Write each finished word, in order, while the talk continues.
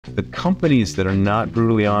The companies that are not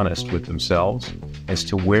brutally honest with themselves as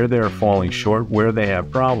to where they're falling short, where they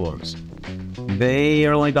have problems, they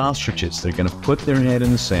are like ostriches. They're going to put their head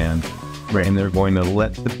in the sand, and they're going to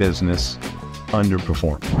let the business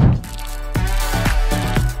underperform.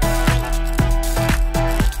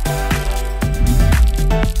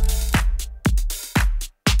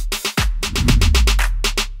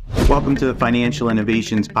 Welcome to the Financial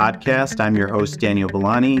Innovations Podcast. I'm your host, Daniel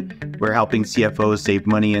Villani. We're helping CFOs save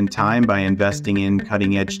money and time by investing in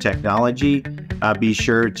cutting-edge technology. Be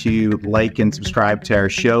sure to like and subscribe to our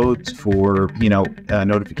show for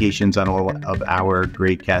notifications on all of our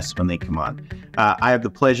great guests when they come on. I have the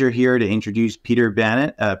pleasure here to introduce Peter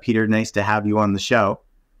Banat. Peter, nice to have you on the show.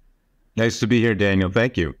 Nice to be here, Daniel.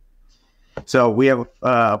 Thank you. So we have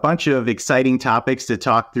a bunch of exciting topics to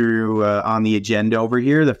talk through on the agenda over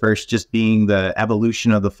here. The first just being the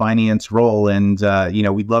evolution of the finance role. And,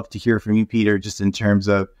 we'd love to hear from you, Peter, just in terms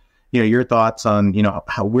of, your thoughts on,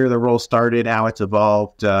 where the role started, how it's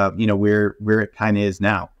evolved, where it kind of is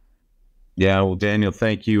now. Yeah, well, Daniel,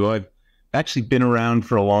 thank you. I've actually been around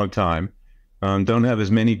for a long time. Don't have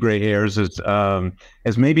as many gray hairs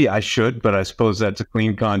as maybe I should, but I suppose that's a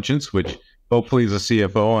clean conscience, which hopefully as a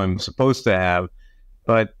CFO I'm supposed to have.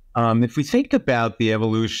 But if we think about the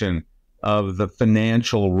evolution of the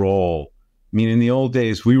financial role, I mean, in the old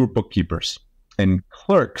days, we were bookkeepers and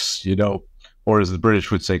clerks, or as the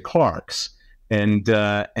British would say, clerks. And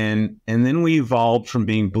then we evolved from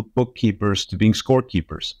being bookkeepers to being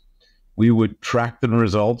scorekeepers. We would track the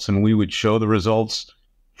results and we would show the results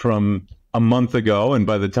from a month ago. And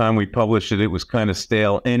by the time we published it, it was kind of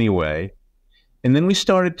stale anyway. And then we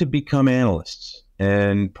started to become analysts,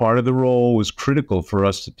 and part of the role was critical for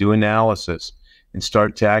us to do analysis and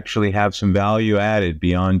start to actually have some value added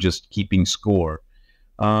beyond just keeping score.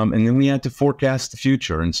 And then we had to forecast the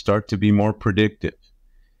future and start to be more predictive.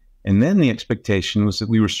 And then the expectation was that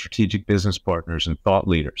we were strategic business partners and thought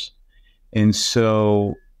leaders. And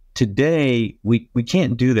so today we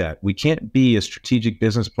can't do that. We can't be a strategic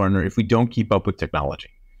business partner if we don't keep up with technology.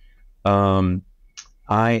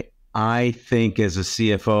 I think as a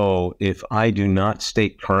CFO, if I do not stay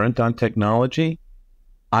current on technology,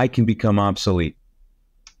 I can become obsolete.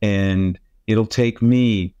 And it'll take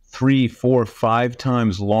me 3, 4, 5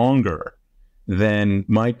 times longer than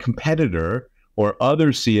my competitor or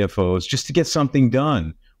other CFOs just to get something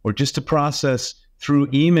done or just to process through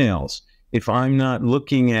emails. If I'm not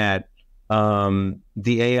looking at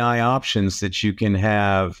the AI options that you can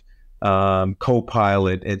have,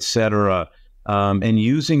 Copilot, et cetera, and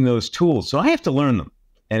using those tools. So I have to learn them.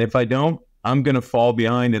 And if I don't, I'm going to fall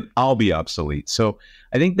behind and I'll be obsolete. So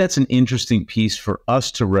I think that's an interesting piece for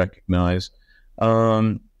us to recognize.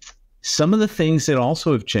 Some of the things that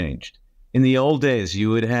also have changed. In the old days, you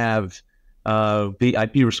would have,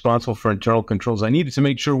 I'd be responsible for internal controls. I needed to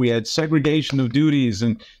make sure we had segregation of duties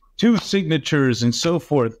and 2 signatures and so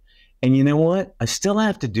forth. And you know what? I still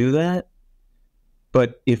have to do that.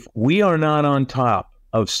 But if we are not on top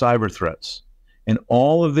of cyber threats, and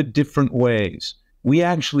all of the different ways, we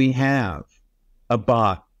actually have a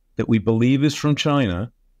bot that we believe is from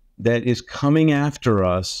China that is coming after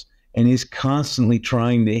us and is constantly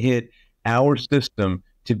trying to hit our system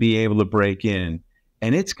to be able to break in.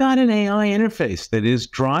 And it's got an AI interface that is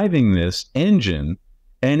driving this engine,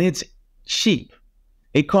 and it's cheap.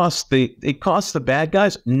 It costs the bad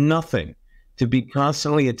guys nothing to be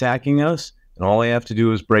constantly attacking us, and all they have to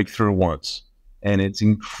do is break through once. And it's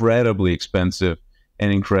incredibly expensive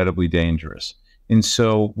and incredibly dangerous. And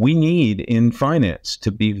so we need in finance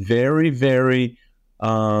to be very, very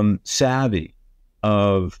savvy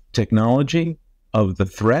of technology, of the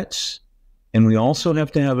threats, and we also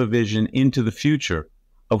have to have a vision into the future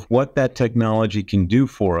of what that technology can do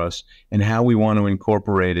for us and how we want to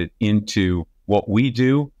incorporate it into what we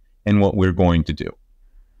do and what we're going to do.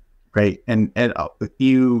 Great. And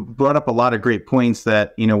you brought up a lot of great points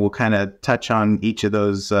that, we'll kind of touch on each of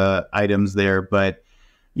those items there. But,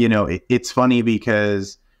 it's funny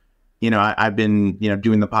because, I've been,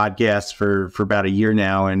 doing the podcast for about a year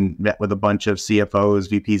now and met with a bunch of CFOs,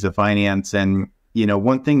 VPs of finance. And,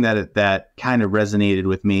 one thing that kind of resonated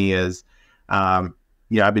with me is, I've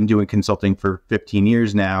been doing consulting for 15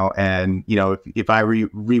 years now. And, if I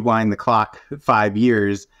rewind the clock 5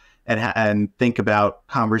 years, and think about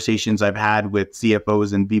conversations I've had with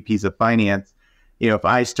CFOs and VPs of finance, if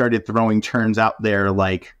I started throwing terms out there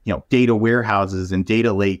like, data warehouses and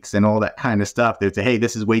data lakes and all that kind of stuff, they'd say, hey,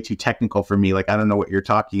 this is way too technical for me. Like, I don't know what you're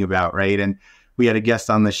talking about, right? And we had a guest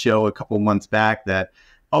on the show a couple months back that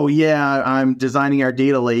oh yeah, I'm designing our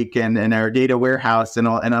data lake and our data warehouse and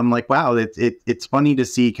all. And I'm like, wow, it's funny to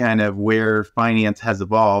see kind of where finance has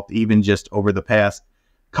evolved, even just over the past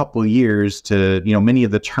couple of years to, many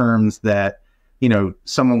of the terms that,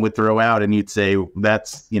 someone would throw out and you'd say,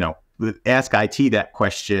 that's, ask IT that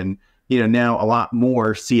question. Now a lot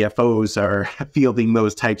more CFOs are fielding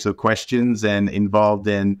those types of questions and involved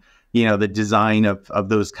in, the design of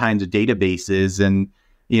those kinds of databases. And,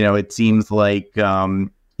 it seems like,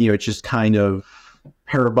 it's just kind of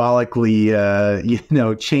parabolically,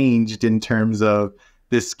 changed in terms of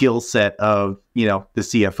the skill set of, the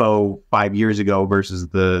CFO 5 years ago versus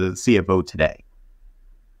the CFO today.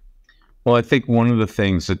 Well, I think one of the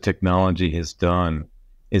things that technology has done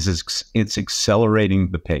is it's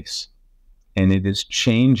accelerating the pace, and it is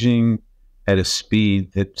changing at a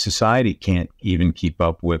speed that society can't even keep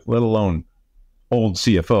up with, let alone old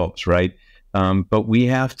CFOs, right? But we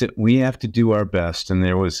have to do our best. And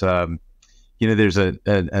there was, there's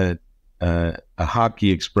a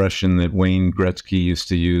hockey expression that Wayne Gretzky used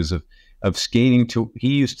to use of skating to. He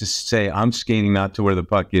used to say, "I'm skating not to where the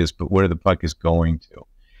puck is, but where the puck is going to."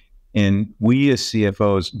 And we as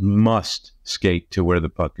CFOs must skate to where the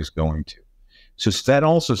puck is going to. So that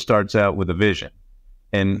also starts out with a vision.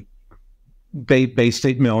 And Bay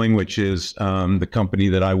State Milling, which is the company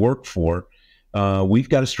that I work for, we've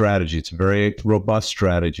got a strategy. It's a very robust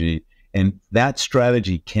strategy. And that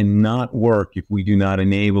strategy cannot work if we do not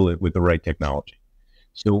enable it with the right technology.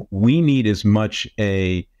 So we need as much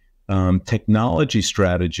a technology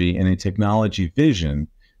strategy and a technology vision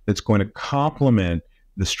that's going to complement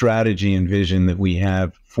the strategy and vision that we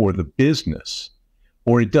have for the business,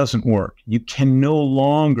 or it doesn't work. You can no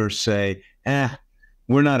longer say,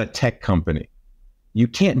 we're not a tech company. You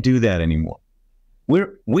can't do that anymore.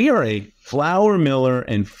 We are a flour miller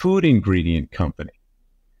and food ingredient company.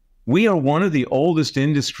 We are one of the oldest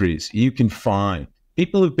industries you can find.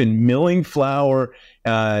 People have been milling flour,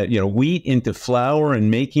 wheat into flour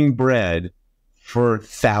and making bread for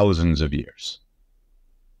thousands of years.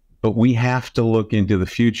 But we have to look into the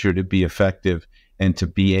future to be effective and to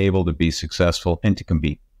be able to be successful and to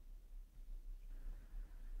compete.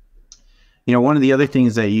 One of the other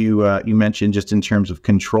things that you mentioned just in terms of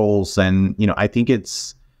controls, and, I think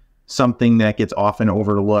it's something that gets often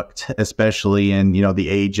overlooked, especially in, the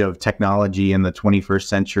age of technology and the 21st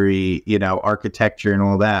century, architecture and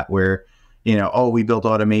all that, where, we built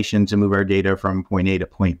automation to move our data from point A to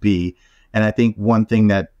point B. And I think one thing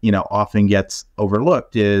that, often gets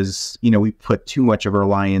overlooked is, we put too much of a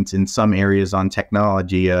reliance in some areas on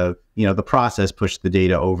technology of, the process pushed the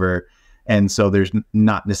data over. And so there's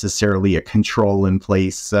not necessarily a control in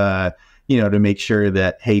place, to make sure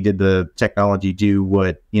that, hey, did the technology do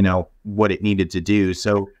what it needed to do?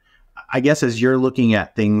 So I guess as you're looking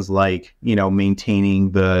at things like,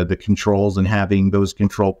 maintaining the controls and having those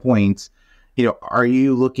control points, are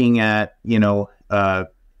you looking at,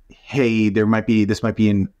 hey, this might be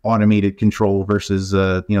an automated control versus,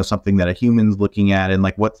 something that a human's looking at, and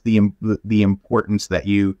like, what's the importance that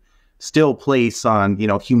you still place on,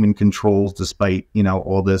 human controls despite,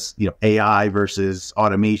 all this, AI versus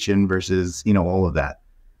automation versus, all of that?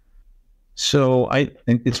 So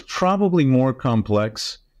it's probably more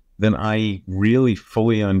complex than I really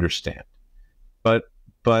fully understand. But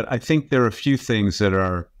I think there are a few things that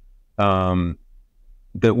are,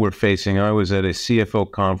 that we're facing. I was at a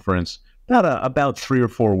CFO conference about 3 or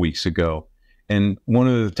 4 weeks ago, and one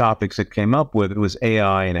of the topics that came up with it was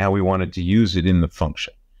AI and how we wanted to use it in the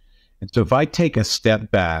function. And so if I take a step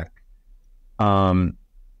back, I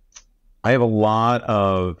have a lot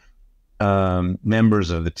of members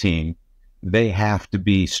of the team. They have to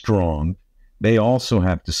be strong. They also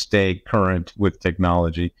have to stay current with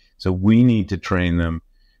technology. So we need to train them.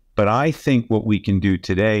 But I think what we can do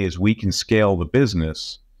today is we can scale the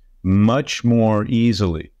business much more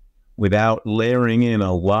easily without layering in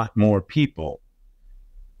a lot more people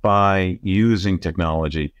by using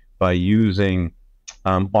technology, by using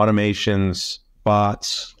automations,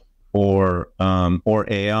 bots, or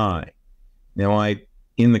AI. Now,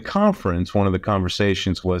 in the conference, one of the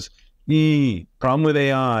conversations was, problem with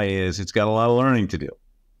AI is it's got a lot of learning to do.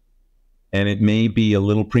 And it may be a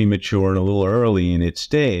little premature and a little early in its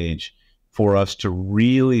stage for us to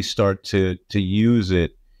really start to use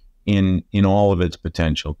it in all of its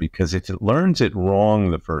potential. Because if it learns it wrong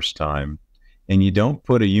the first time, and you don't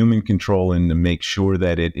put a human control in to make sure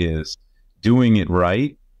that it is doing it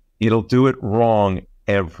right, it'll do it wrong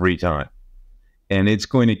every time. And it's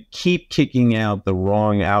going to keep kicking out the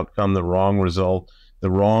wrong outcome, the wrong result, the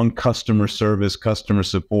wrong customer service, customer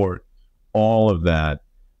support, all of that.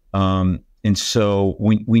 And so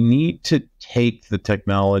we need to take the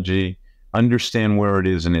technology, understand where it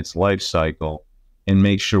is in its life cycle, and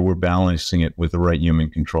make sure we're balancing it with the right human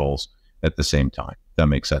controls at the same time. That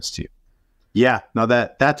makes sense to you? Yeah, no,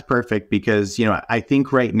 that's perfect, because, I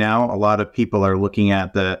think right now a lot of people are looking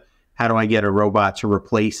at how do I get a robot to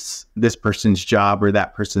replace this person's job or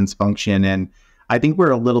that person's function? And I think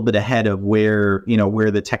we're a little bit ahead of where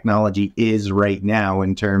the technology is right now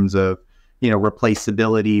in terms of,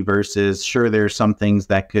 replaceability versus, sure, there's some things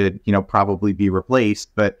that could, probably be replaced,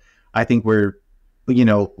 but I think we're,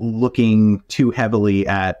 looking too heavily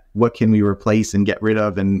at what can we replace and get rid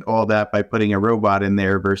of and all that by putting a robot in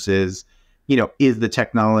there versus, is the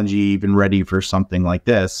technology even ready for something like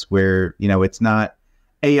this where, it's not,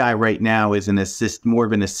 AI right now is more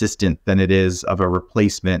of an assistant than it is of a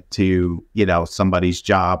replacement to, somebody's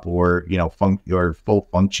job or, or full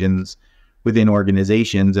functions within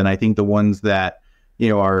organizations. And I think the ones that,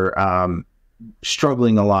 are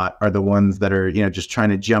struggling a lot are the ones that are, just trying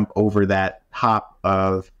to jump over that hop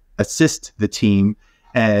of assist the team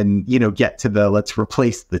and, get to the let's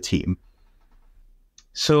replace the team.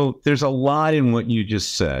 So there's a lot in what you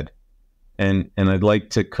just said, and I'd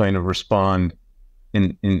like to kind of respond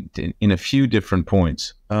in a few different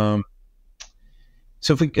points. So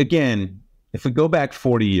if we go back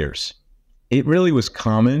 40 years, it really was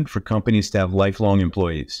common for companies to have lifelong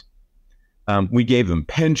employees. We gave them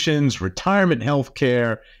pensions, retirement health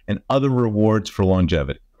care, and other rewards for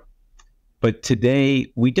longevity. But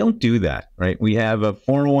today, we don't do that, right? We have a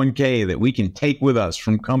 401k that we can take with us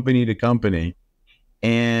from company to company.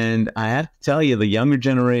 And I have to tell you, the younger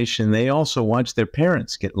generation, they also watch their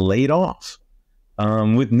parents get laid off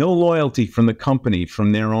with no loyalty from the company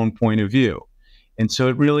from their own point of view. And so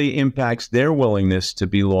it really impacts their willingness to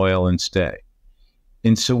be loyal and stay.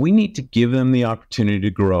 And so we need to give them the opportunity to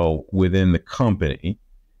grow within the company.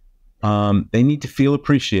 They need to feel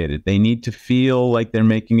appreciated. They need to feel like they're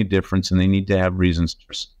making a difference, and they need to have reasons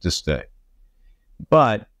to stay.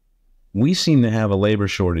 But we seem to have a labor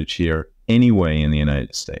shortage here anyway in the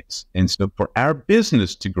United States. And so for our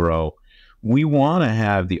business to grow, we want to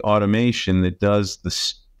have the automation that does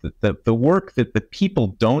the work that the people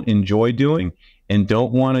don't enjoy doing and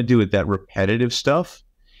don't want to do it, that repetitive stuff,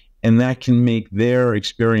 and that can make their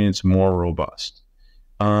experience more robust.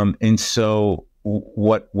 And so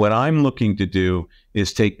what I'm looking to do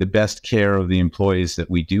is take the best care of the employees that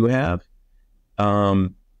we do have,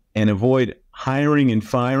 and avoid hiring and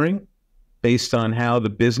firing based on how the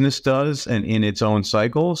business does and in its own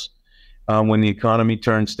cycles when the economy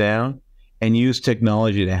turns down, and use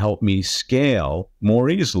technology to help me scale more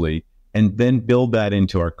easily and then build that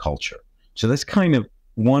into our culture. So that's kind of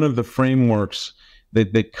one of the frameworks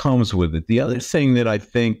that comes with it. The other thing that I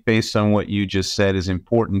think, based on what you just said, is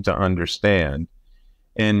important to understand,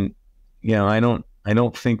 and I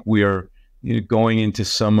don't think we are going into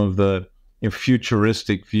some of the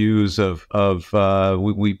futuristic views of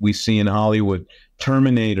we see in Hollywood,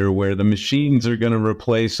 Terminator, where the machines are going to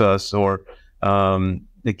replace us, or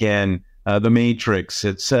The Matrix,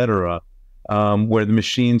 etc., where the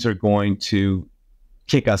machines are going to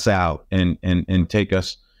kick us out and take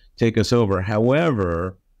us over.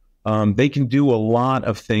 However, they can do a lot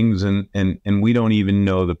of things, and we don't even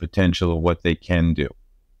know the potential of what they can do.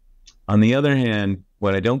 On the other hand,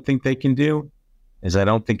 what I don't think they can do is I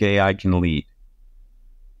don't think AI can lead.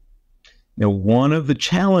 Now, one of the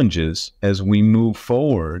challenges as we move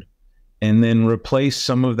forward and then replace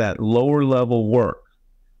some of that lower level work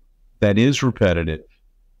that is repetitive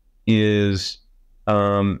is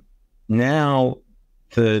now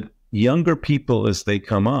the younger people, as they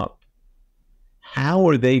come up, how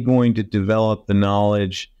are they going to develop the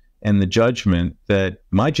knowledge and the judgment that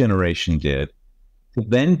my generation did to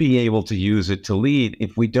then be able to use it to lead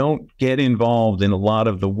if we don't get involved in a lot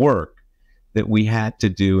of the work that we had to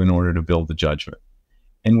do in order to build the judgment?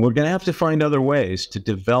 And we're going to have to find other ways to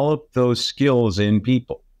develop those skills in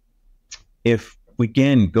people. If we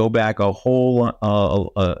again go back a whole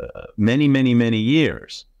many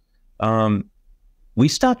years, we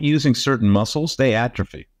stopped using certain muscles, they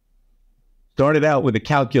atrophy. Started out with a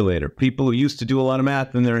calculator. People who used to do a lot of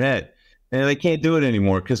math in their head, and they can't do it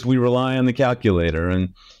anymore because we rely on the calculator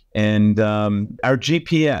and our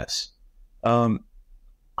GPS.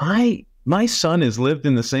 My son has lived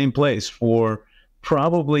in the same place for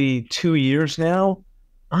probably 2 years now.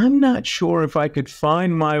 I'm not sure if I could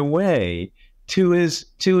find my way to his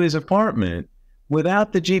apartment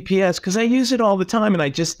without the GPS, because I use it all the time, and I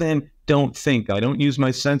just then don't think. I don't use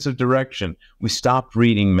my sense of direction. We stopped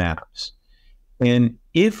reading maps. And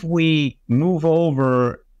if we move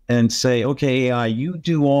over and say, okay, AI, you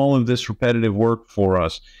do all of this repetitive work for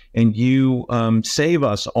us, and you save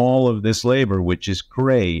us all of this labor, which is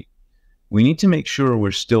great. We need to make sure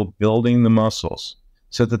we're still building the muscles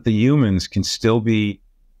so that the humans can still be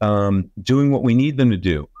doing what we need them to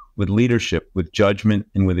do with leadership, with judgment,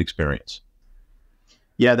 and with experience.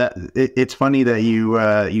 Yeah, it's funny that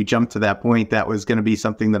you jumped to that point. That was going to be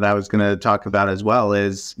something that I was going to talk about as well.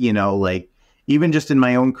 Is, like, even just in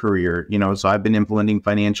my own career, so I've been implementing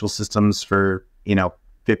financial systems for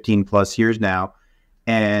 15 plus years now,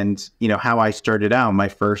 and how I started out, my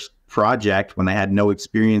first project when I had no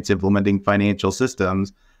experience implementing financial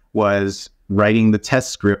systems was writing the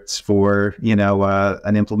test scripts for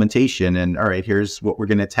an implementation, and all right, here's what we're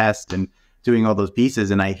going to test, and doing all those pieces.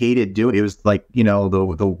 And I hated doing it. It was like,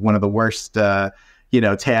 the one of the worst,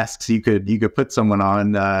 tasks you could put someone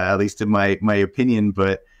on, at least in my opinion.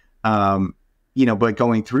 But, but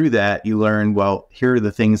going through that, you learn, well, here are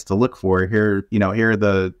the things to look for. Here are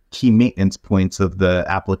the key maintenance points of the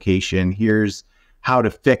application. Here's how to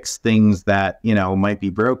fix things that, might be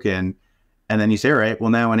broken. And then you say, all right, well,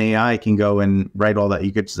 now an AI can go and write all that.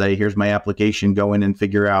 You could say, here's my application, go in and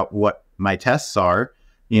figure out what my tests are.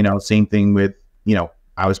 Same thing with,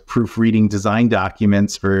 I was proofreading design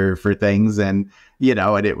documents for things, and,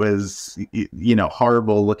 and it was,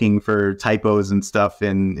 horrible looking for typos and stuff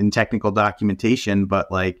in technical documentation.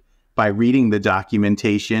 But like, by reading the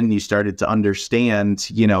documentation, you started to understand,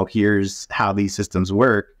 here's how these systems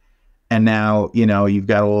work. And now, you've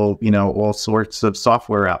got all sorts of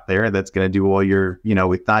software out there that's going to do all your,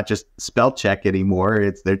 it's not just spell check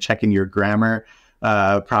anymore. They're checking your grammar,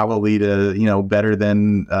 probably to, better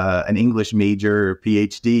than an English major or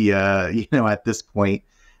PhD, at this point.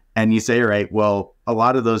 And you say, all right, well, a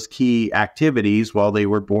lot of those key activities, while they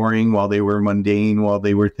were boring, while they were mundane, while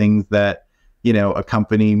they were things that, a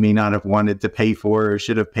company may not have wanted to pay for or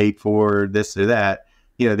should have paid for, this or that,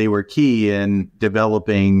 they were key in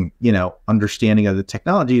developing, understanding of the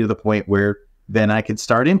technology to the point where then I could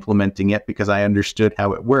start implementing it because I understood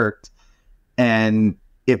how it worked. And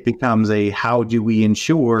it becomes how do we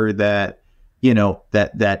ensure that,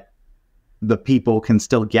 that the people can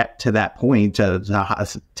still get to that point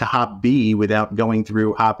to hop B without going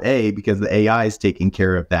through hop A, because the AI is taking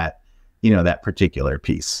care of that, that particular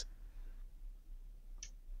piece.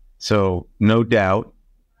 So no doubt.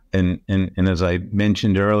 And as I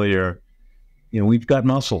mentioned earlier, we've got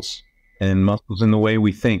muscles, and muscles in the way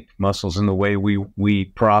we think, muscles in the way we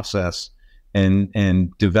process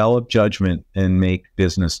and develop judgment and make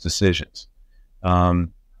business decisions.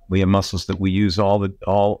 We have muscles that we use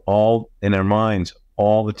all in our minds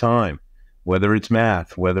all the time, whether it's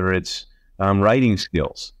math, whether it's writing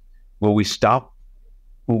skills. Will we stop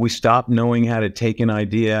knowing how to take an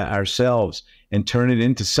idea ourselves and turn it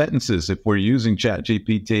into sentences if we're using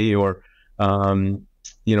ChatGPT or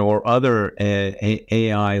or other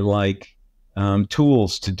AI-like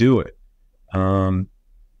tools to do it?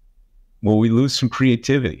 Will we lose some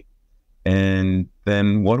creativity? And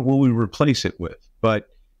then what will we replace it with? But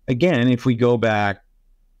again, if we go back,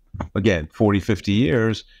 40, 50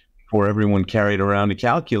 years before everyone carried around a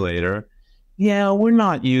calculator, we're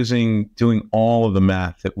not doing all of the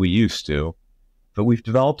math that we used to, but we've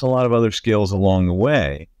developed a lot of other skills along the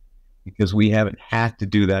way because we haven't had to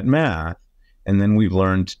do that math. And then we've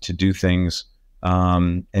learned to do things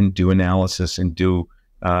and do analysis and do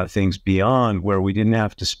things beyond, where we didn't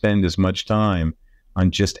have to spend as much time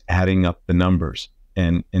on just adding up the numbers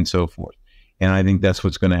and so forth. And I think that's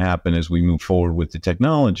what's going to happen as we move forward with the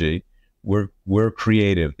technology. We're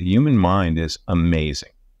creative. The human mind is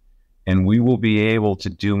amazing. And we will be able to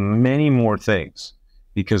do many more things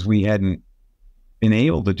because we hadn't been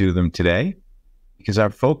able to do them today, because our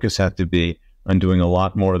focus had to be on doing a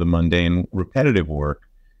lot more of the mundane, repetitive work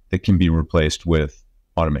that can be replaced with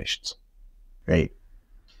automations. Great.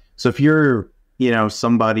 So if you're,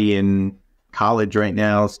 somebody in college right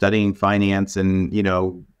now studying finance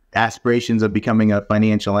and, aspirations of becoming a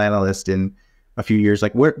financial analyst in a few years,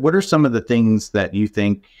 like what are some of the things that you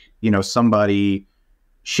think, somebody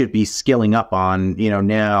should be skilling up on,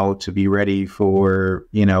 now to be ready for,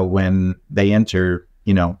 when they enter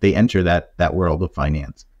that world of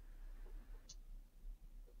finance?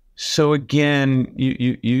 So again,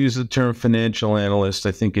 you use the term financial analyst.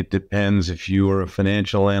 I think it depends. If you are a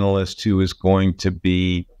financial analyst who is going to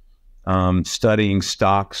be studying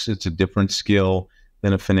stocks, it's a different skill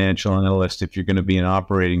than a financial analyst. If you're going to be an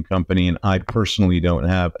operating company, and I personally don't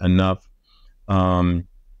have enough of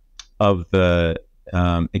the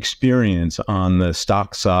experience on the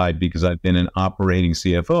stock side because I've been an operating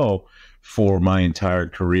CFO for my entire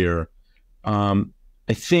career. I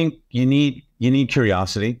think you need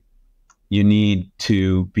curiosity. You need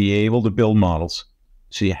to be able to build models.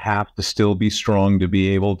 So you have to still be strong to be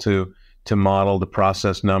able to model the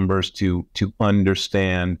process numbers, to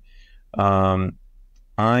understand.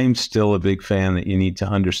 I'm still a big fan that you need to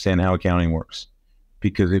understand how accounting works,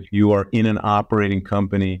 because if you are in an operating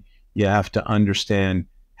company, you have to understand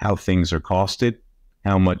how things are costed,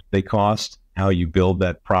 how much they cost, how you build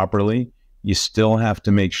that properly. You still have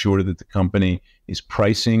to make sure that the company is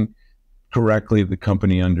pricing correctly, the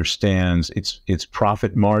company understands its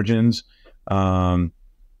profit margins, and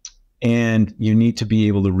you need to be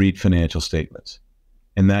able to read financial statements.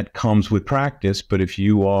 And that comes with practice, but if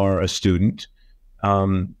you are a student,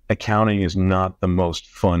 accounting is not the most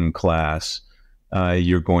fun class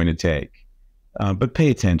you're going to take. But pay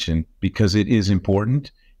attention, because it is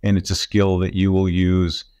important, and it's a skill that you will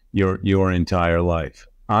use your entire life.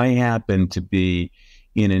 I happen to be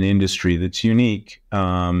in an industry that's unique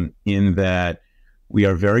in that we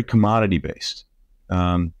are very commodity based.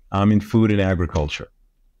 I'm in food and agriculture.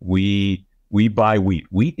 We buy wheat.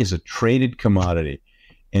 Wheat is a traded commodity.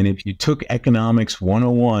 And if you took economics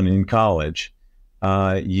 101 in college,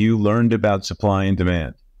 you learned about supply and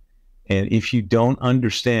demand. And if you don't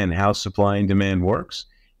understand how supply and demand works,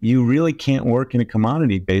 you really can't work in a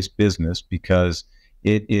commodity-based business, because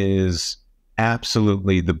it is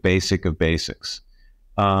absolutely the basic of basics.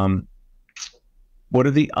 What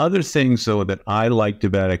are the other things, though, that I liked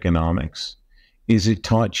about economics is it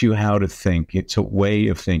taught you how to think. It's a way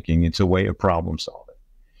of thinking. It's a way of problem solving.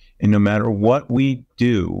 And no matter what we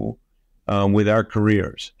do with our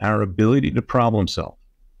careers, our ability to problem solve,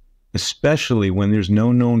 especially when there's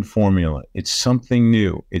no known formula, it's something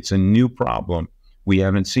new, it's a new problem, we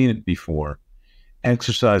haven't seen it before,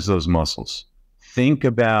 exercise those muscles. Think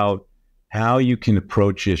about how you can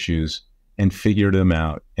approach issues and figure them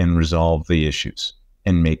out and resolve the issues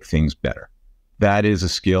and make things better. That is a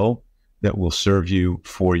skill that will serve you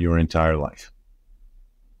for your entire life.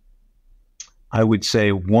 I would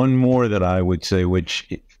say one more that I would say, which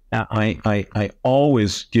I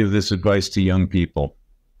always give this advice to young people.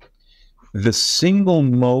 The single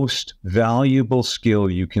most valuable skill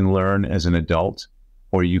you can learn as an adult,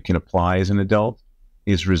 or you can apply as an adult,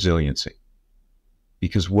 is resiliency.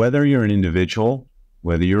 Because whether you're an individual,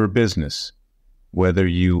 whether you're a business, whether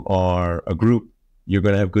you are a group, you're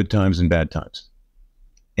going to have good times and bad times.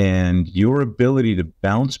 And your ability to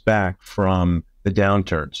bounce back from the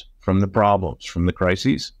downturns, from the problems, from the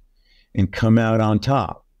crises, and come out on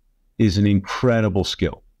top is an incredible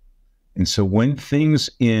skill. And so when things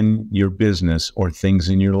in your business or things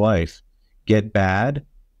in your life get bad,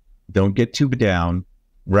 don't get too down.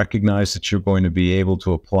 Recognize that you're going to be able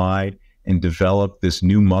to apply and develop this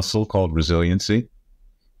new muscle called resiliency,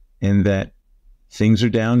 and that things are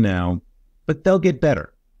down now, but they'll get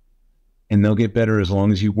better. And they'll get better as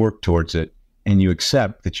long as you work towards it and you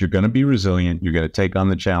accept that you're going to be resilient, you're going to take on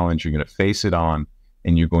the challenge, you're going to face it on,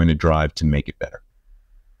 and you're going to drive to make it better.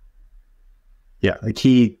 Yeah, the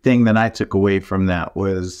key thing that I took away from that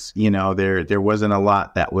was, there wasn't a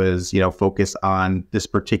lot that was, focused on this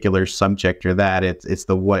particular subject or that. It's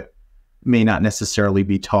the what may not necessarily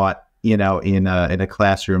be taught, in a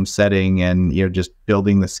classroom setting, and just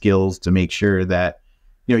building the skills to make sure that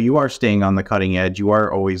you are staying on the cutting edge. You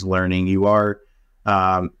are always learning. You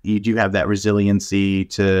do have that resiliency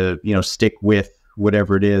to stick with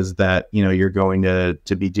whatever it is that you're going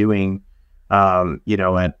to be doing.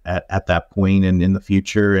 At that point and in the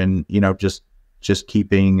future, and just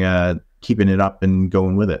keeping it up and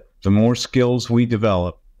going with it. The more skills we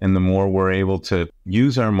develop and the more we're able to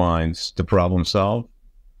use our minds to problem solve,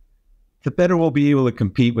 the better we'll be able to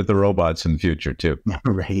compete with the robots in the future too.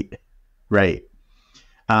 Right.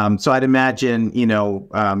 So I'd imagine,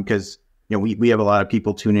 because we have a lot of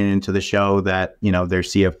people tuning into the show that they're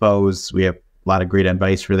CFOs. We have a lot of great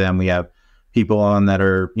advice for them. We have people on that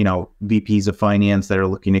are, VPs of finance that are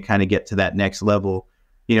looking to kind of get to that next level.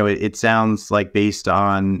 It sounds like, based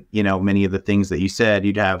on, many of the things that you said,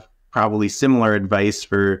 you'd have probably similar advice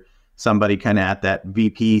for somebody kind of at that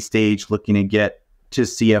VP stage looking to get to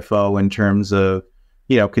CFO in terms of,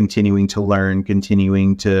 continuing to learn,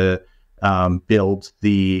 continuing to build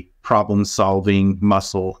the problem solving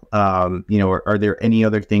muscle. Are there any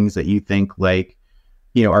other things that you think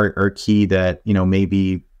are key that,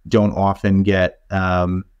 maybe don't often get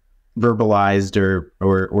verbalized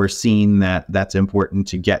or seen that's important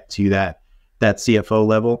to get to that CFO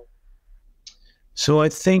level? So I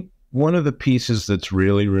think one of the pieces that's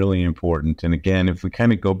really, really important, and again, if we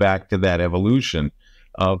kind of go back to that evolution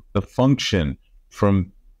of the function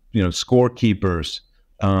from scorekeepers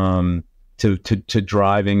to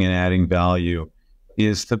driving and adding value,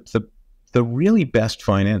 is the the really best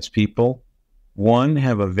finance people, one,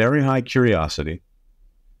 have a very high curiosity.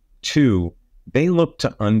 Two, they look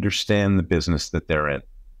to understand the business that they're in.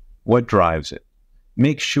 What drives it?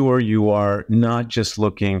 Make sure you are not just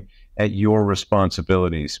looking at your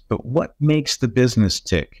responsibilities, but what makes the business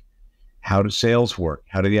tick? How do sales work?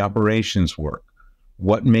 How do the operations work?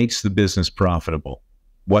 What makes the business profitable?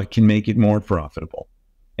 What can make it more profitable?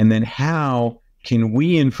 And then how can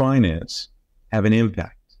we in finance have an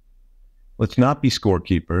impact? Let's not be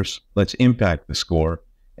scorekeepers. Let's impact the score.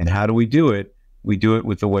 And how do we do it? We do it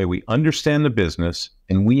with the way we understand the business,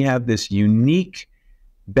 and we have this unique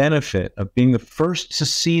benefit of being the first to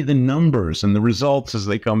see the numbers and the results as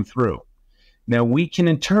they come through. Now, we can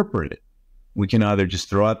interpret it. We can either just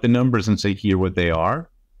throw out the numbers and say, here what they are,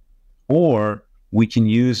 or we can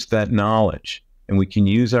use that knowledge and we can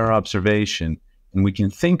use our observation and we can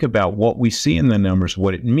think about what we see in the numbers,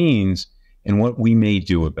 what it means, and what we may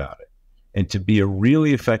do about it. And to be a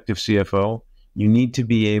really effective CFO, you need to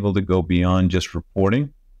be able to go beyond just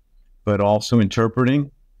reporting, but also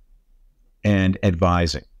interpreting and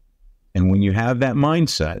advising. And when you have that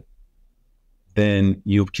mindset, then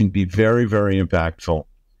you can be very, very impactful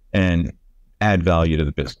and add value to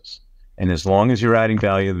the business. And as long as you're adding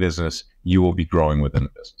value to the business, you will be growing within the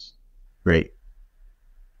business. Great.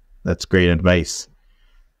 That's great advice.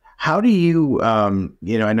 How do you, I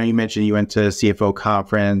know you mentioned you went to a CFO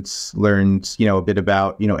conference, learned, a bit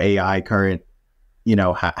about, AI current,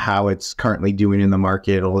 how it's currently doing in the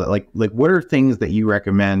market. Like what are things that you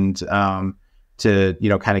recommend to,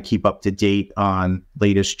 kind of keep up to date on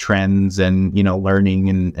latest trends and,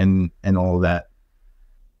 learning and all of that?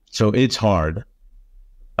 So it's hard.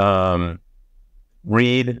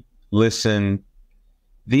 Read, listen.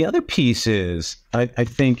 The other piece is, I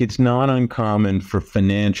think it's not uncommon for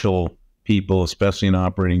financial people, especially in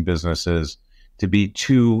operating businesses, to be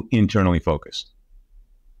too internally focused.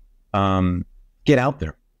 Get out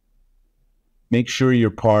there. Make sure you're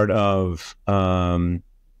part of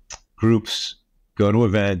groups, go to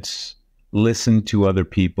events, listen to other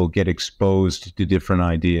people, get exposed to different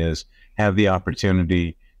ideas, have the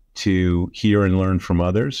opportunity to hear and learn from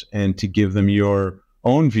others and to give them your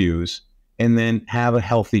own views, and then have a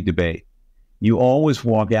healthy debate. You always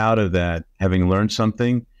walk out of that having learned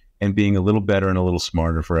something and being a little better and a little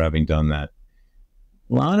smarter for having done that.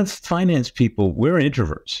 A lot of finance people, we're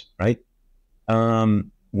introverts, right?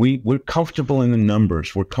 We're comfortable in the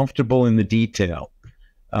numbers. We're comfortable in the detail.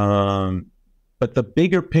 But the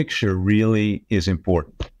bigger picture really is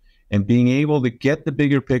important. And being able to get the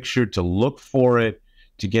bigger picture, to look for it,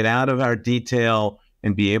 to get out of our detail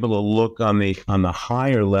and be able to look on the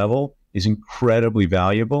higher level is incredibly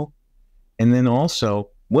valuable. And then also,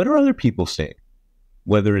 what are other people saying?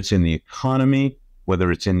 Whether it's in the economy,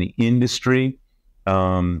 whether it's in the industry,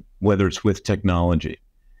 whether it's with technology.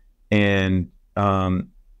 And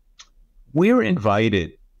we're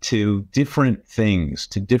invited to different things,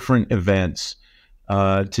 to different events,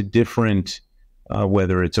 to different,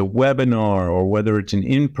 whether it's a webinar or whether it's an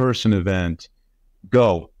in-person event.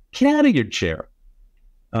 Go, get out of your chair.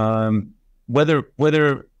 Whether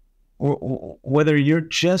you're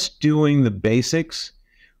just doing the basics,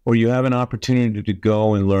 or you have an opportunity to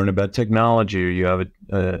go and learn about technology, or you have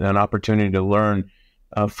an opportunity to learn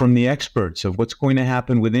from the experts of what's going to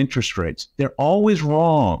happen with interest rates. They're always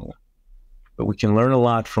wrong, but we can learn a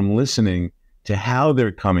lot from listening to how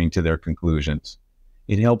they're coming to their conclusions.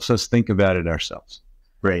 It helps us think about it ourselves.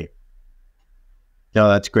 Right. No,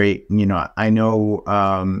 that's great. I know,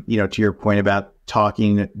 to your point about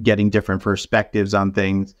talking, getting different perspectives on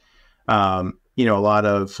things. A lot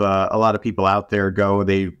of people out there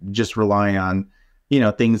they just rely on,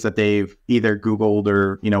 things that they've either Googled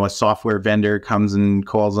or, a software vendor comes and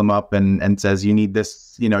calls them up and says, you need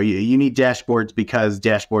this, you need dashboards because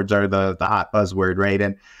dashboards are the hot buzzword,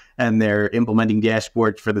 right? And they're implementing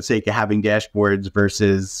dashboards for the sake of having dashboards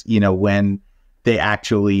versus, when they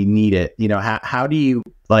actually need it. How do you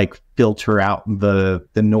filter out the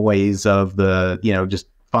noise of the, just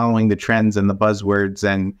following the trends and the buzzwords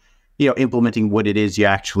and, implementing what it is you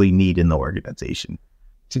actually need in the organization?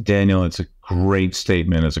 So Daniel, it's a great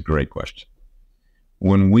statement. It's a great question.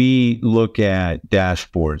 When we look at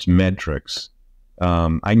dashboards, metrics,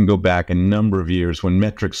 I can go back a number of years when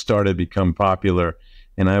metrics started to become popular,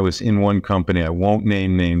 and I was in one company, I won't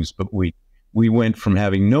name names, but we went from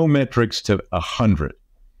having no metrics to 100,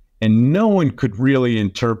 and no one could really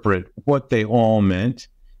interpret what they all meant.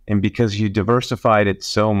 And because you diversified it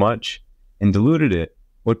so much and diluted it,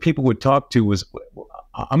 what people would talk to was,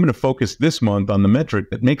 I'm going to focus this month on the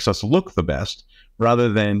metric that makes us look the best,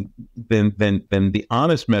 rather than the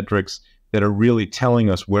honest metrics that are really telling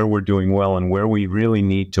us where we're doing well and where we really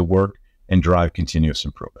need to work and drive continuous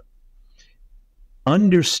improvement.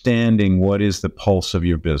 Understanding what is the pulse of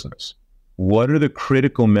your business. What are the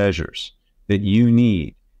critical measures that you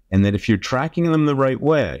need, and that if you're tracking them the right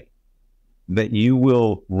way, that you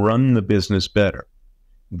will run the business better.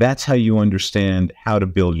 That's how you understand how to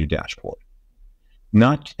build your dashboard.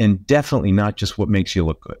 And definitely not just what makes you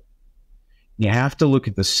look good. You have to look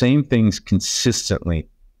at the same things consistently,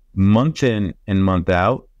 month in and month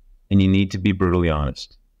out, and you need to be brutally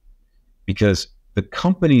honest. Because the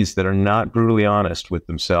companies that are not brutally honest with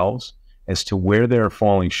themselves as to where they're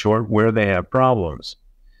falling short, where they have problems,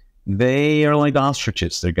 they are like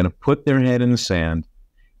ostriches. They're going to put their head in the sand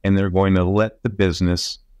and they're going to let the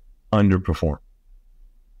business underperform.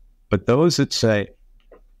 But those that say,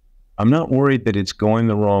 I'm not worried that it's going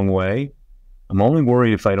the wrong way, I'm only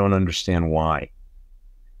worried if I don't understand why.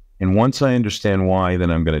 And once I understand why, then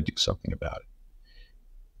I'm going to do something about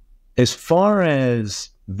it. As far as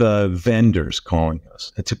the vendors calling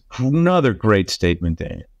us, it's another great statement,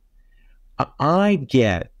 Daniel. I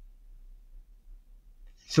get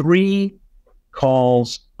 3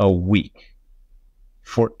 calls a week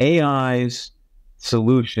for AI's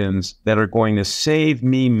solutions that are going to save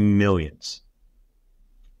me millions.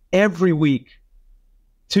 Every week,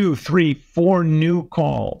 2, 3, 4 new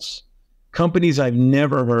calls. Companies I've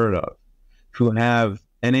never heard of who have,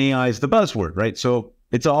 and AI is the buzzword, right? So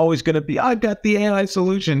it's always going to be, I've got the AI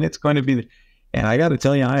solution. It's going to be, and I got to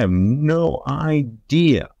tell you, I have no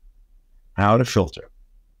idea how to filter.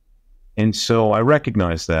 And so I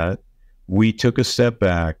recognize that. We took a step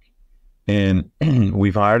back and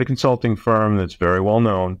we've hired a consulting firm that's very well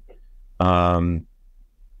known. I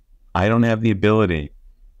don't have the ability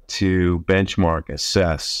to benchmark,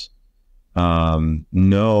 assess,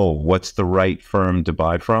 know what's the right firm to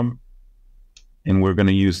buy from. And we're going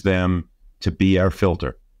to use them to be our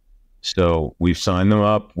filter. So we've signed them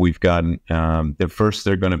up. We've gotten,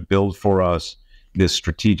 they're going to build for us this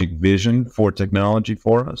strategic vision for technology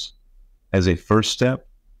for us as a first step.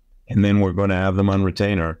 And then we're going to have them on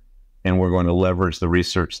retainer, and we're going to leverage the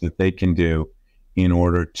research that they can do in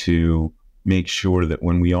order to make sure that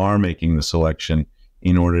when we are making the selection,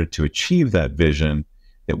 in order to achieve that vision,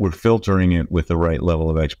 that we're filtering it with the right level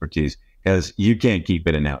of expertise. Because you can't keep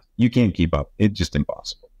it in-house. You can't keep up. It's just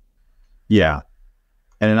impossible. Yeah.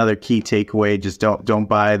 And another key takeaway, just don't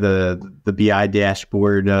buy the BI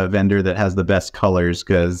dashboard vendor that has the best colors,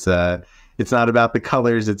 because it's not about the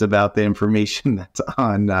colors, it's about the information that's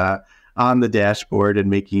on the dashboard and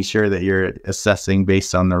making sure that you're assessing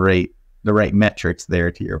based on the right metrics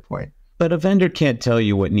there, to your point. But a vendor can't tell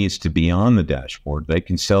you what needs to be on the dashboard. They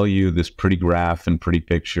can sell you this pretty graph and pretty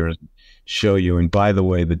pictures, show you. And by the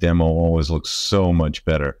way, the demo always looks so much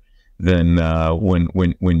better than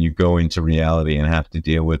when you go into reality and have to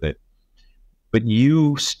deal with it. But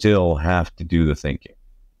you still have to do the thinking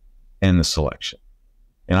and the selection.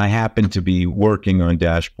 And I happen to be working on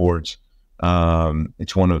dashboards.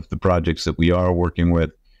 It's one of the projects that we are working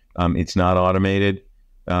with. It's not automated,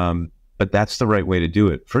 but that's the right way to do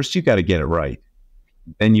it. First, you got to get it right.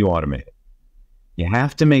 Then you automate it. You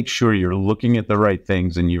have to make sure you're looking at the right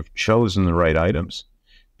things and you've chosen the right items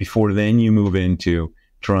before then you move into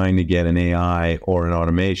trying to get an AI or an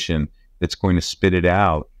automation that's going to spit it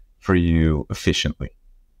out for you efficiently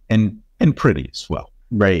and pretty as well.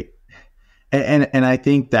 Right. And I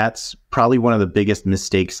think that's probably one of the biggest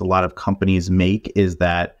mistakes a lot of companies make, is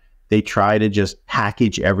that they try to just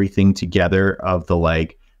package everything together of the,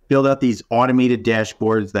 like, build out these automated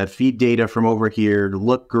dashboards that feed data from over here,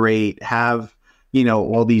 look great, have,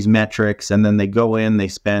 all these metrics. And then they go in, they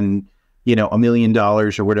spend, $1 million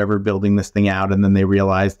or whatever building this thing out. And then they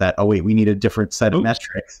realize that, oh, wait, we need a different set of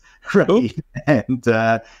metrics. Right. And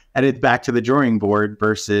it's back to the drawing board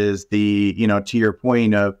versus the, to your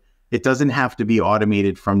point of, it doesn't have to be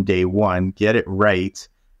automated from day one. Get it right.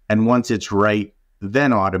 And once it's right,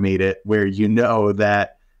 then automate it, where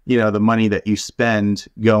that, the money that you spend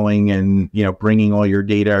going and, bringing all your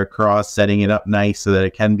data across, setting it up nice so that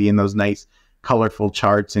it can be in those nice, colorful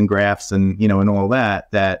charts and graphs and, and all that,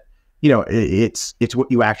 it's what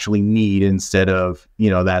you actually need, instead of,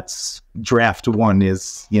 that's draft one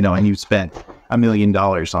is, and you spent $1 million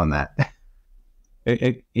on that.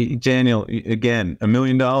 Daniel, again, $1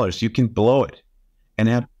 million, you can blow it and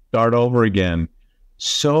have to start over again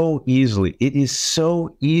so easily. It is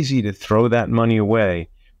so easy to throw that money away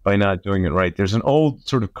by not doing it right. There's an old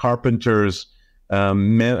sort of carpenter's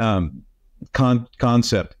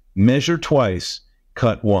concept: measure twice,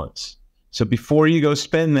 cut once. So before you go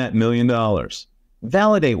spend that $1 million,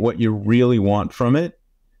 validate what you really want from it,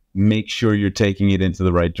 make sure you're taking it into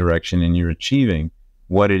the right direction and you're achieving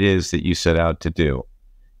what it is that you set out to do.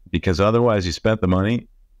 Because otherwise you spent the money,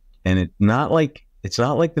 and it's not like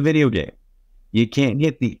the video game. You can't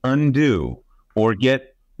get the undo or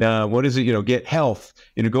get get health,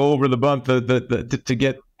 go over the bump to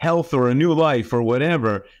get health or a new life or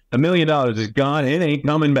whatever. $1 million is gone. It ain't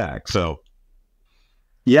coming back. So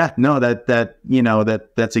yeah, no,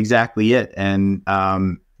 that's exactly it. And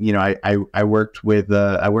I worked with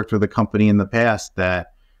a company in the past that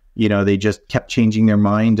they just kept changing their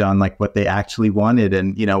mind on like what they actually wanted.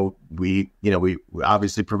 And, we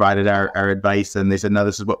obviously provided our advice, and they said, no,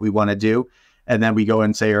 this is what we want to do. And then we go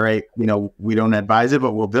and say, all right, we don't advise it,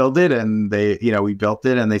 but we'll build it. And we built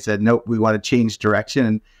it, and they said, nope, we want to change direction.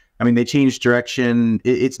 And I mean, they changed direction.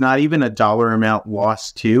 It's not even a dollar amount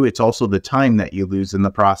lost too. It's also the time that you lose in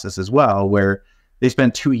the process as well, where they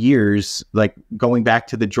spent 2 years like going back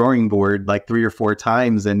to the drawing board like 3 or 4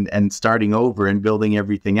 times and starting over and building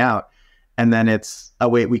everything out. And then it's, oh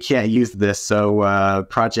wait, we can't use this. So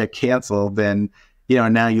project canceled. Then,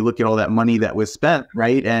 now you look at all that money that was spent,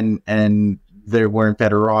 right? And they weren't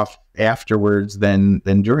better off afterwards than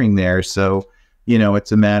during there. So,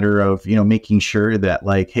 it's a matter of, making sure that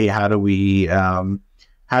like, hey, how do we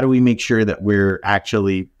make sure that we're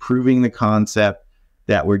actually proving the concept,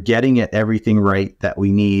 that we're getting it everything right that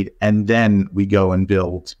we need, and then we go and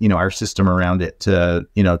build, our system around it to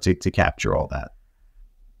capture all that.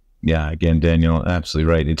 Yeah, again, Daniel,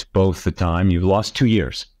 absolutely right. It's both the time. You've lost 2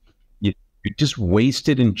 years. You just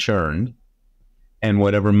wasted and churned, and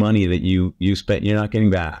whatever money that you spent, you're not getting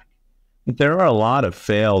back. But there are a lot of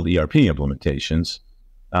failed ERP implementations,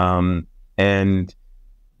 and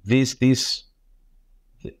these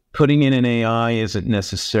putting in an AI isn't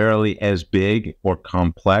necessarily as big or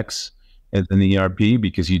complex as an ERP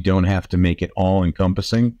because you don't have to make it all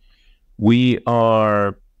encompassing. We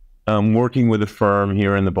are working with a firm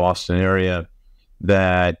here in the Boston area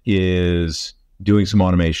that is doing some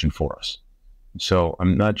automation for us. So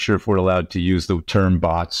I'm not sure if we're allowed to use the term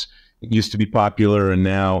bots. It used to be popular, and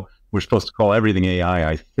now we're supposed to call everything AI,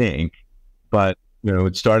 I think. But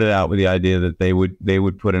it started out with the idea that they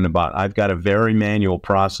would put in a bot. I've got a very manual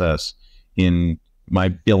process in my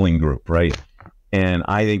billing group, right? And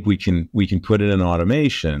I think we can put in an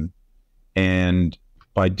automation, and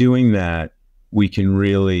by doing that, we can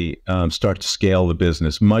really start to scale the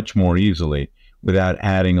business much more easily without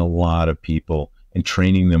adding a lot of people and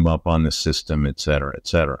training them up on the system, et cetera, et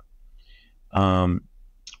cetera.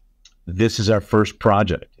 This is our first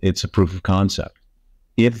project. It's a proof of concept.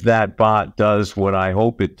 If that bot does what I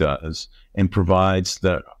hope it does and provides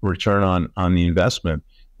the return on the investment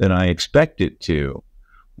that I expect it to,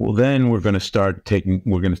 well, then we're going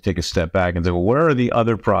to take a step back and say, well, where are the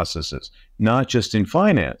other processes, not just in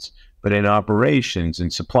finance, but in operations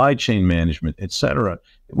and supply chain management, et cetera,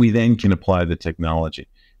 we then can apply the technology.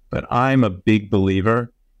 But I'm a big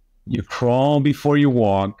believer, you crawl before you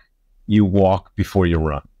walk before you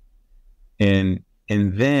run. And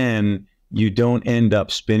then you don't end up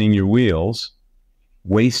spinning your wheels,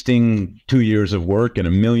 wasting 2 years of work and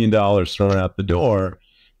 $1 million thrown out the door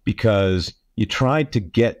because you tried to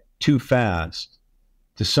get too fast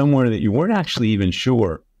to somewhere that you weren't actually even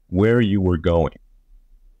sure where you were going.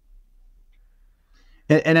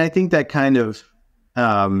 And I think that kind of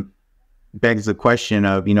begs the question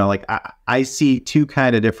of, I see two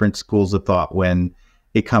kind of different schools of thought when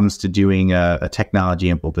it comes to doing a technology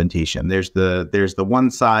implementation. There's the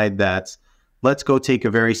one side that's, let's go take a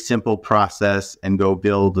very simple process and go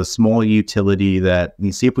build a small utility that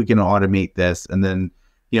we see if we can automate this. And then,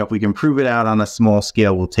 if we can prove it out on a small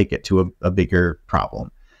scale, we'll take it to a bigger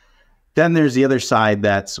problem. Then there's the other side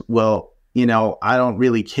that's, well, I don't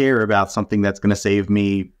really care about something that's going to save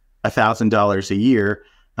me $1,000 a year.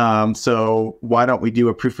 So why don't we do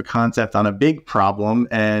a proof of concept on a big problem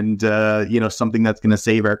and, something that's going to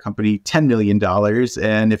save our company $10 million.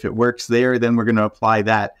 And if it works there, then we're going to apply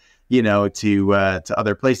that, to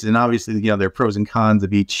other places. And obviously, there are pros and cons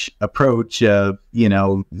of each approach.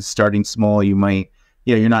 Starting small, you might,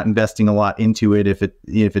 you're not investing a lot into it if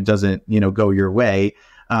it doesn't, go your way.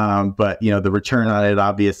 But the return on it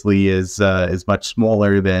obviously is much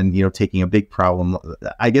smaller than taking a big problem.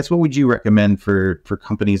 I guess what would you recommend for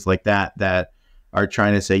companies like that are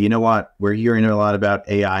trying to say, you know what, we're hearing a lot about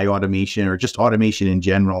AI automation or just automation in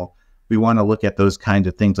general. We want to look at those kinds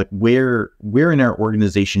of things. Like where in our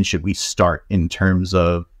organization should we start in terms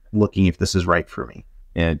of looking if this is right for me?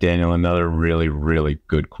 Yeah, Daniel, another really, really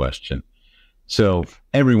good question. So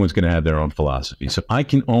everyone's going to have their own philosophy. So I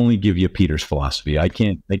can only give you Peter's philosophy. I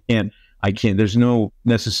can't, there's no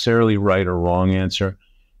necessarily right or wrong answer.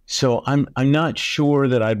 So I'm not sure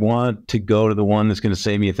that I'd want to go to the one that's going to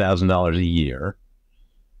save me $1,000 a year.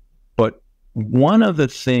 But one of the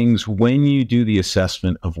things when you do the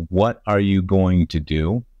assessment of what are you going to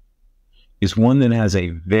do is one that has a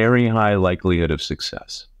very high likelihood of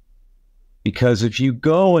success. Because if you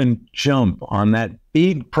go and jump on that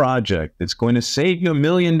big project that's going to save you $1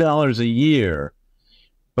 million a year,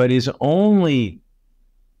 but is only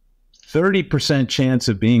 30% chance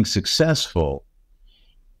of being successful,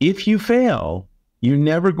 if you fail, you're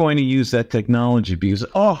never going to use that technology because,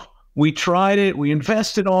 oh, we tried it, we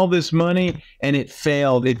invested all this money, and it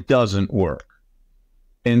failed, it doesn't work.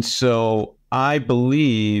 And so I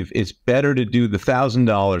believe it's better to do the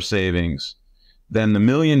 $1,000 savings than the $1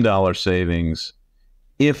 million savings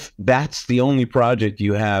if that's the only project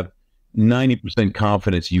you have 90%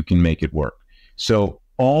 confidence you can make it work. So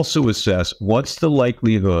also assess what's the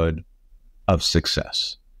likelihood of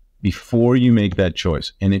success before you make that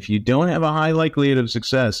choice. And if you don't have a high likelihood of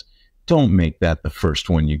success, don't make that the first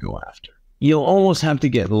one you go after. You'll almost have to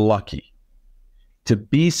get lucky to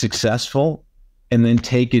be successful and then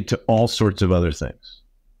take it to all sorts of other things.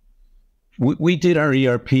 We did our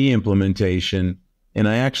ERP implementation, and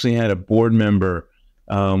I actually had a board member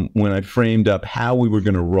when I framed up how we were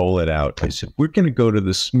going to roll it out. I said, we're going to go to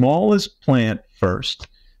the smallest plant first,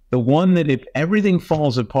 the one that if everything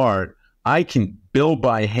falls apart, I can bill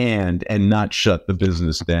by hand and not shut the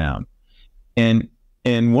business down. And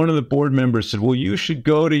one of the board members said, well, you should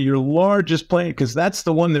go to your largest plant because that's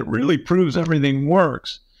the one that really proves everything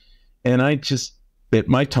works. And I just bit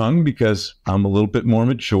my tongue because I'm a little bit more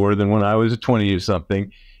mature than when I was 20 or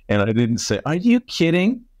something. And I didn't say, are you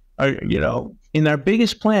kidding? In our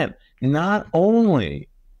biggest plant, not only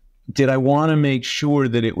did I want to make sure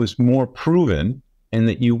that it was more proven and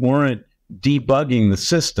that you weren't debugging the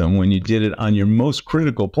system when you did it on your most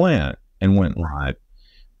critical plant and went live,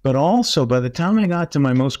 but also by the time I got to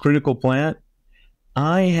my most critical plant,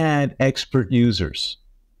 I had expert users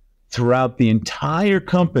throughout the entire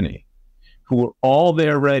company who were all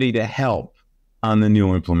there ready to help on the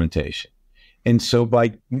new implementation. And so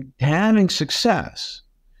by having success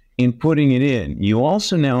in putting it in, you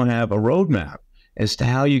also now have a roadmap as to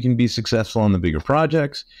how you can be successful on the bigger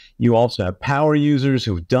projects. You also have power users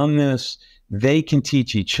who've done this. They can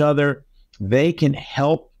teach each other. They can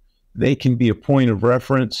help. They can be a point of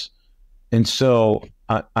reference. And so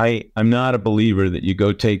I'm not a believer that you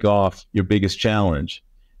go take off your biggest challenge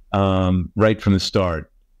right from the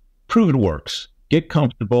start. Prove it works. Get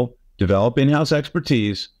comfortable. Develop in-house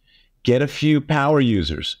expertise. Get a few power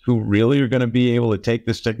users who really are going to be able to take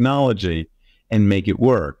this technology and make it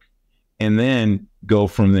work, and then go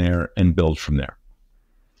from there and build from there.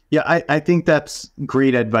 Yeah, I think that's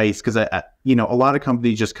great advice because a lot of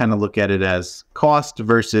companies just kind of look at it as cost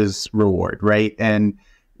versus reward, right? And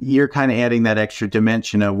you're kind of adding that extra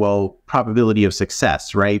dimension of, well, probability of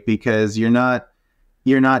success, right? Because you're not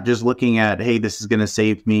just looking at, hey, this is going to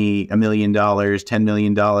save me $1 million, $10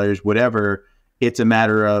 million, whatever. It's a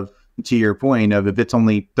matter of, to your point of, if it's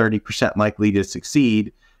only 30% likely to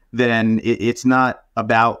succeed, then it's not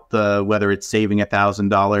about whether it's saving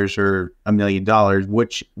 $1,000 or $1 million.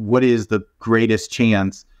 What is the greatest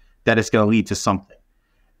chance that it's going to lead to something?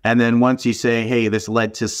 And then once you say, hey, this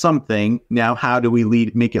led to something, now how do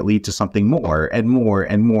we make it lead to something more and more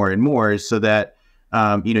and more and more, so that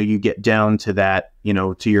you get down to that,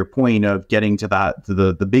 to your point of getting to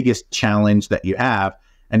the biggest challenge that you have.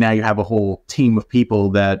 And now you have a whole team of people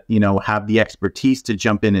that, have the expertise to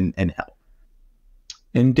jump in and help.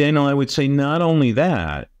 And Daniel, I would say not only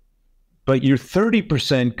that, but your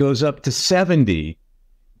 30% goes up to 70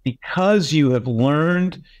 because you have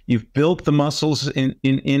learned, you've built the muscles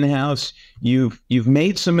in-house, you've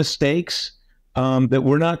made some mistakes that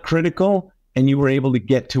were not critical, and you were able to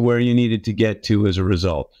get to where you needed to get to as a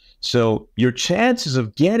result. So your chances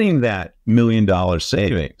of getting that $1 million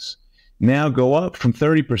savings now go up from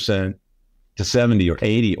 30% to 70 or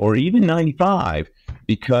 80 or even 95,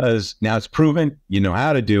 because now it's proven, you know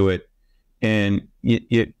how to do it, and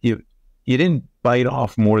you didn't bite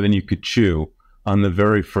off more than you could chew on the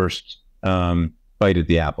very first bite at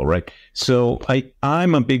the apple, right? So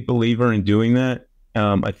I'm a big believer in doing that.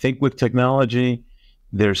 I think with technology,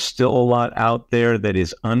 there's still a lot out there that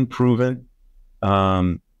is unproven.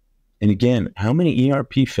 And again, how many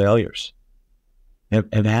ERP failures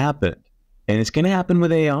have happened? And it's going to happen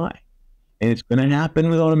with AI, and it's going to happen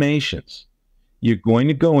with automations. You're going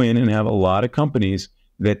to go in and have a lot of companies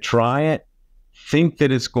that try it, think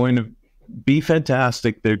that it's going to be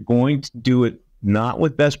fantastic. They're going to do it not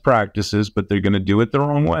with best practices, but they're going to do it their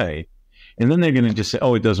own way. And then they're going to just say,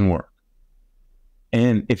 oh, it doesn't work.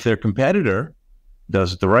 And if their competitor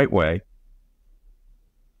does it the right way.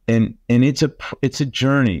 And it's a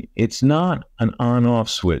journey. It's not an on-off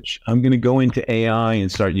switch. I'm going to go into AI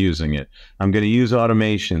and start using it. I'm going to use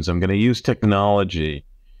automations. I'm going to use technology.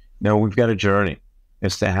 No, we've got a journey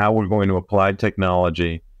as to how we're going to apply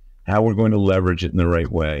technology, how we're going to leverage it in the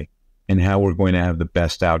right way, and how we're going to have the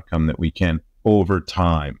best outcome that we can over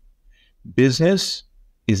time. Business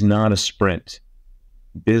is not a sprint.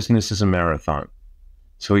 Business is a marathon.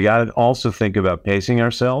 So we got to also think about pacing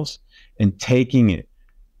ourselves and taking it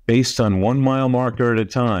based on 1 mile marker at a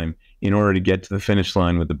time in order to get to the finish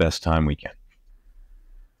line with the best time we can.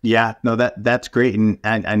 Yeah, no, that's great, and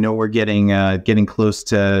I know we're getting close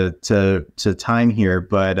to time here,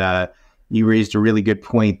 but you raised a really good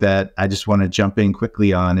point that I just want to jump in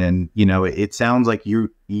quickly on. And it sounds like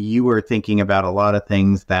you are thinking about a lot of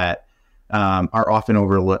things that are often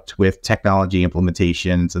overlooked with technology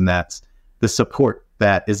implementations, and that's the support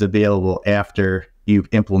that is available after you've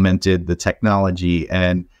implemented the technology,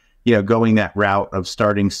 and going that route of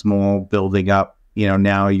starting small, building up.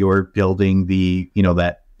 Now you're building the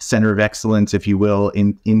that center of excellence, if you will,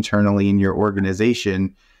 internally in your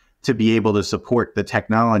organization to be able to support the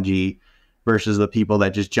technology versus the people that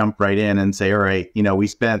just jump right in and say, all right, we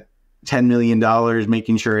spent $10 million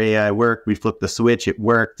making sure AI worked. We flipped the switch, it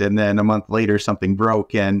worked. And then a month later, something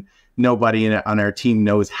broke and nobody on our team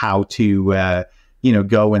knows how to,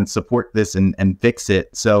 go and support this and fix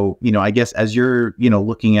it. So, I guess as you're,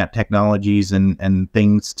 looking at technologies and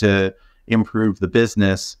things to improve the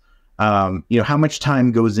business, how much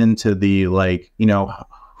time goes into the,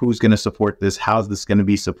 who's going to support this? How's this going to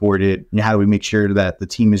be supported? How do we make sure that the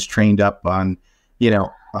team is trained up on,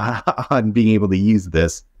 on being able to use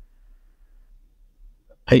this?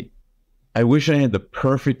 I wish I had the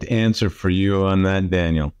perfect answer for you on that,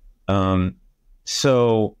 Daniel.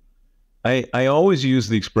 So I always use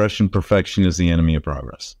the expression perfection is the enemy of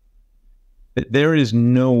progress. There is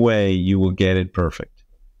no way you will get it perfect.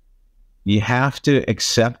 You have to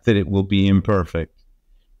accept that it will be imperfect,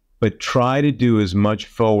 but try to do as much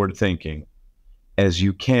forward thinking as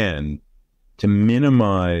you can to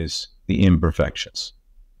minimize the imperfections.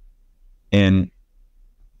 And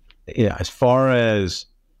as far as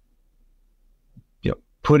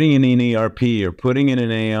putting in an ERP or putting in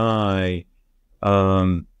an AI,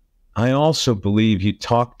 I also believe you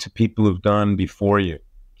talk to people who've done before you.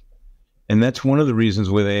 And that's one of the reasons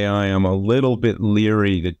with AI, I'm a little bit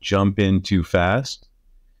leery to jump in too fast,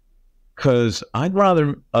 because I'd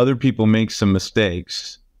rather other people make some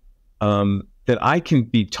mistakes that I can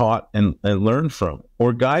be taught and learn from.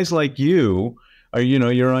 Or guys like you are,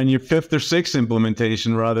 you're on your 5th or 6th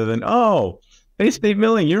implementation rather than, Bay State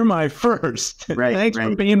Milling, you're my first. Right. Thanks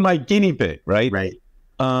for being my guinea pig, right? Right.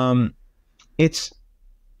 It's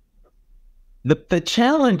the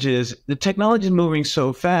challenge is the technology is moving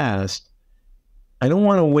so fast. I don't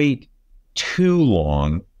want to wait too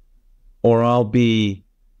long, or I'll be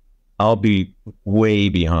way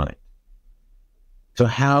behind. So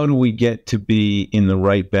how do we get to be in the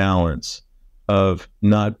right balance of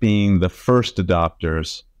not being the first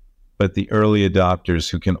adopters, but the early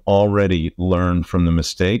adopters who can already learn from the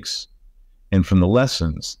mistakes and from the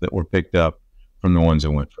lessons that were picked up from the ones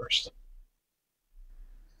that went first?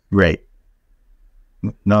 Right.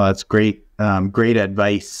 No, that's great. Great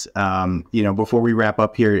advice. Before we wrap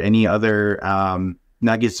up here, any other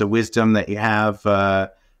nuggets of wisdom that you have,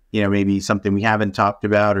 maybe something we haven't talked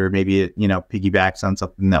about, or maybe it, piggybacks on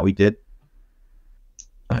something that we did?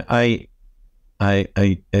 I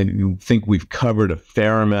think we've covered a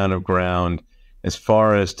fair amount of ground. As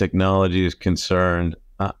far as technology is concerned,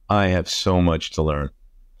 I have so much to learn.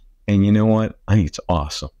 And you know what? I think it's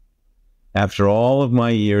awesome. After all of my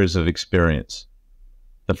years of experience,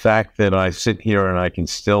 the fact that I sit here and I can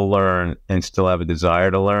still learn and still have a desire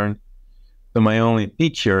to learn. So be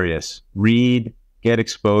curious, read, get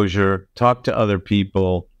exposure, talk to other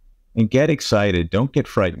people, and get excited. Don't get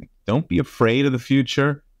frightened. Don't be afraid of the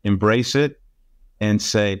future. Embrace it and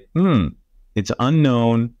say, it's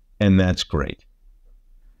unknown, and that's great.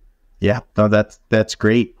 Yeah, no, that's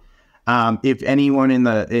great. If anyone in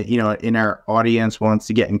in our audience wants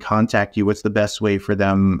to get in contact with you, what's the best way for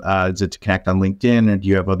them? Is it to connect on LinkedIn, or do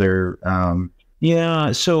you have other?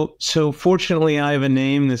 Yeah. So fortunately, I have a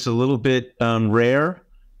name that's a little bit rare.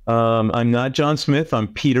 I'm not John Smith. I'm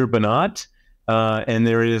Peter Banat, and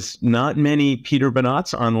there is not many Peter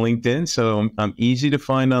Banats on LinkedIn, so I'm easy to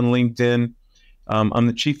find on LinkedIn. I'm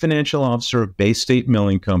the Chief Financial Officer of Bay State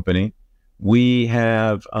Milling Company. We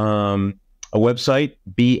have a website,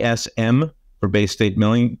 BSM for Bay State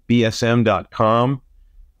Milling, bsm.com.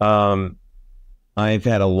 I've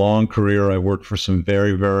had a long career. I worked for some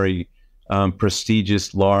very, very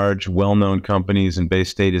prestigious, large, well-known companies, and Bay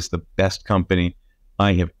State is the best company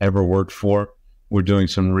I have ever worked for. We're doing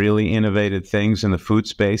some really innovative things in the food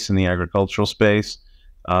space, in the agricultural space,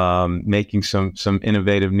 making some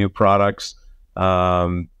innovative new products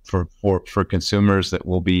for consumers that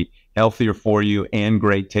will be healthier for you and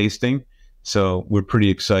great tasting. So we're pretty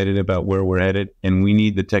excited about where we're headed, and we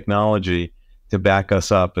need the technology to back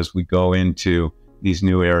us up as we go into these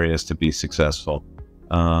new areas to be successful.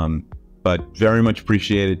 But very much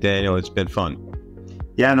appreciated, Daniel. It's been fun.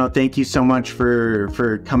 Yeah, no, thank you so much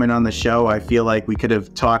for coming on the show. I feel like we could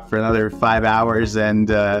have talked for another 5 hours, and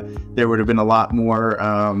there would have been a lot more,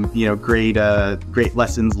 great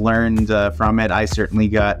lessons learned from it. I certainly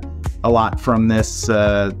got a lot from this,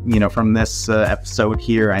 episode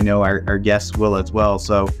here. I know our guests will as well.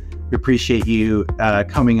 So we appreciate you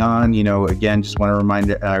coming on. Again, just want to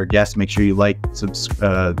remind our guests, make sure you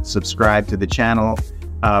subscribe to the channel.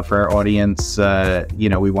 For our audience,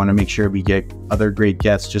 we want to make sure we get other great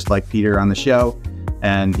guests just like Peter on the show.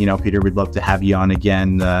 And, Peter, we'd love to have you on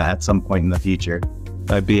again at some point in the future.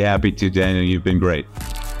 I'd be happy to, Daniel. You've been great.